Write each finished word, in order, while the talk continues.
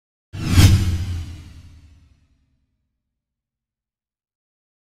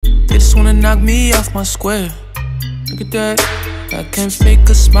just wanna knock me off my square. Look at that, I can't fake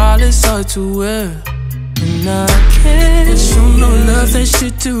a smile, it's hard to wear. And I can't show no love, that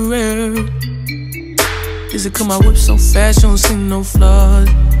shit too rare. Is it 'cause my whip so fast, you don't see no flaws?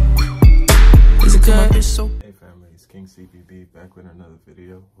 Is it 'cause my bitch so... Hey family, it's King CPB back with another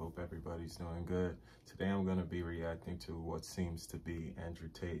video. Hope everybody's doing good. Today I'm going to be reacting to what seems to be Andrew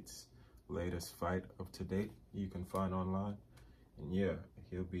Tate's latest fight up to date you can find online. And yeah,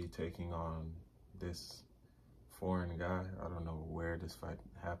 he'll be taking on this foreign guy. I don't know where this fight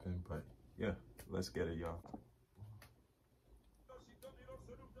happened, but yeah, let's get it, y'all.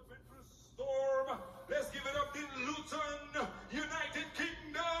 Let's give it up in Luton, United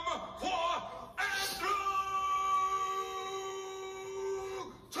Kingdom for Andrew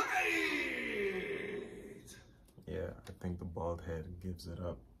Tate! Yeah, I think the bald head gives it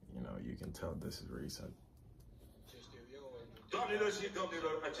up. You know, you can tell this is recent. Doamnelor și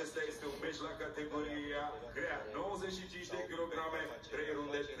domnilor, acesta este un meci la categoria grea, 95 de kilograme, 3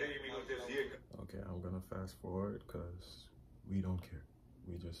 runde, 3 minute fiecare. Okay, I'm gonna fast forward because we don't care.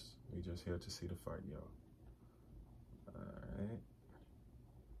 We just here to see the fight, yo. Alright.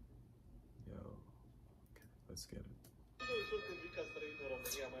 Yo. Okay, let's get it.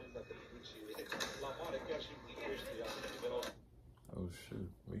 Oh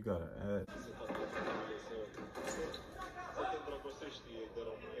shoot, we got an ad.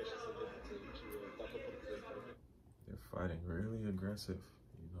 They're fighting really aggressive,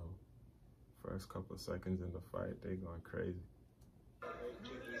 you know. First couple of seconds in the fight, they going crazy.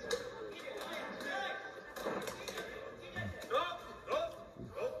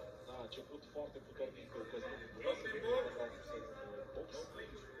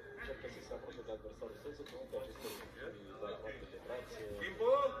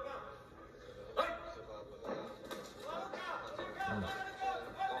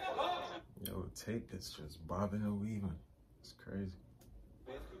 Yo, Tate is just bobbing and weaving. It's crazy.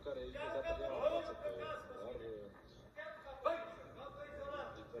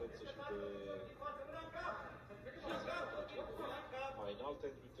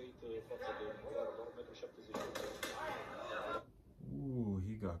 Ooh,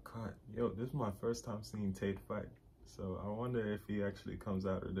 he got caught. Yo, this is my first time seeing Tate fight. So I wonder if he actually comes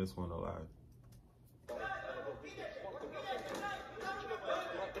out of this one alive.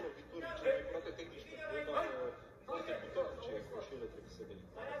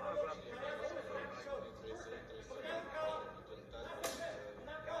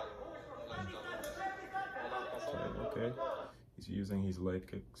 Okay, he's using his leg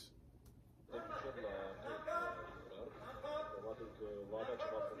kicks.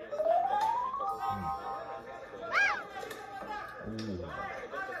 Ooh.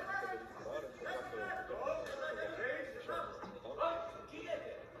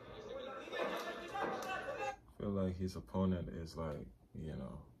 I feel like his opponent is like, you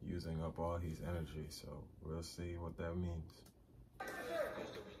know, using up all his energy, so we'll see what that means.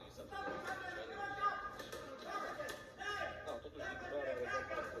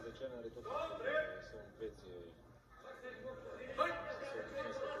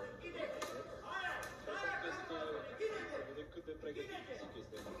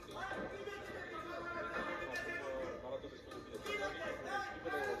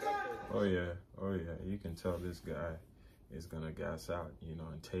 Oh yeah, you can tell this guy is gonna gas out, you know,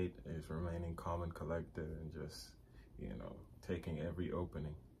 and Tate is remaining calm and collected and just, you know, taking every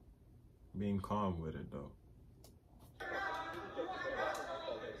opening. Being calm with it though.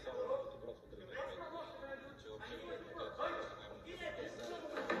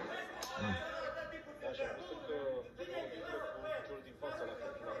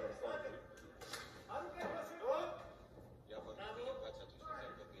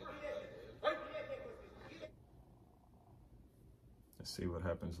 Let's see what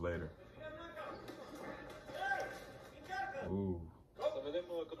happens later. Ooh.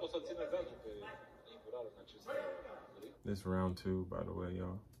 This round 2, by the way,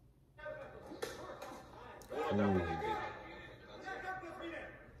 y'all. Ooh.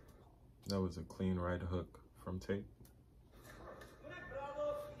 That was a clean right hook from Tate.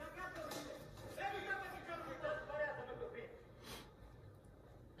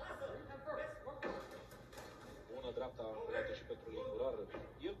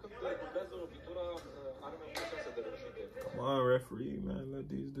 Come on, referee, man, let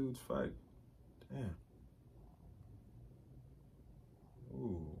these dudes fight. Damn.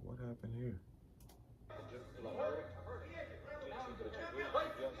 Ooh, what happened here?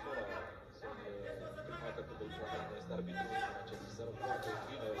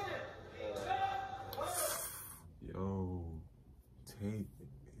 Yo, Tate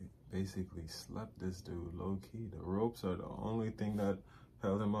basically slept this dude low-key. The ropes are the only thing that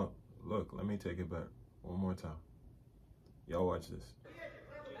held him up. Look, let me take it back one more time. Y'all watch this.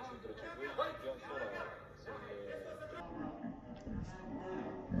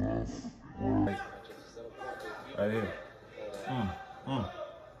 Right here.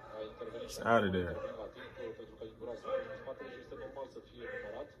 It's out of there.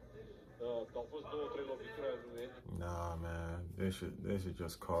 Nah, man. They should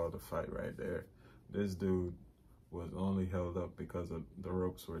just call the fight right there. This dude was only held up because of the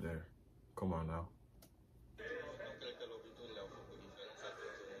ropes were there. Come on now.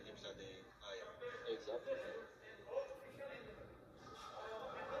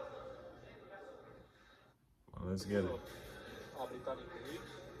 Well, let's get it.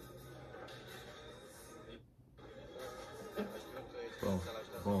 Boom,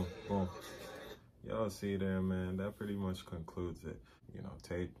 boom, boom. Y'all see there, man, that pretty much concludes it. You know,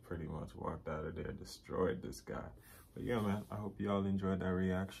 Tate pretty much walked out of there, destroyed this guy. But yeah, man, I hope y'all enjoyed that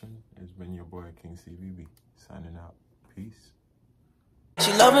reaction. It's been your boy, King CBB, signing out. Peace.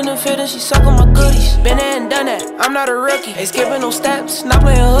 She loving the fit and she sucking my goodies. Been there and done that, I'm not a rookie. Ain't skipping no steps, not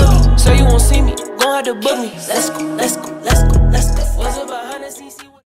playing hooky. So you won't see me, gon' have to book me. Let's go, let's go, let's go, let's go. What's up behind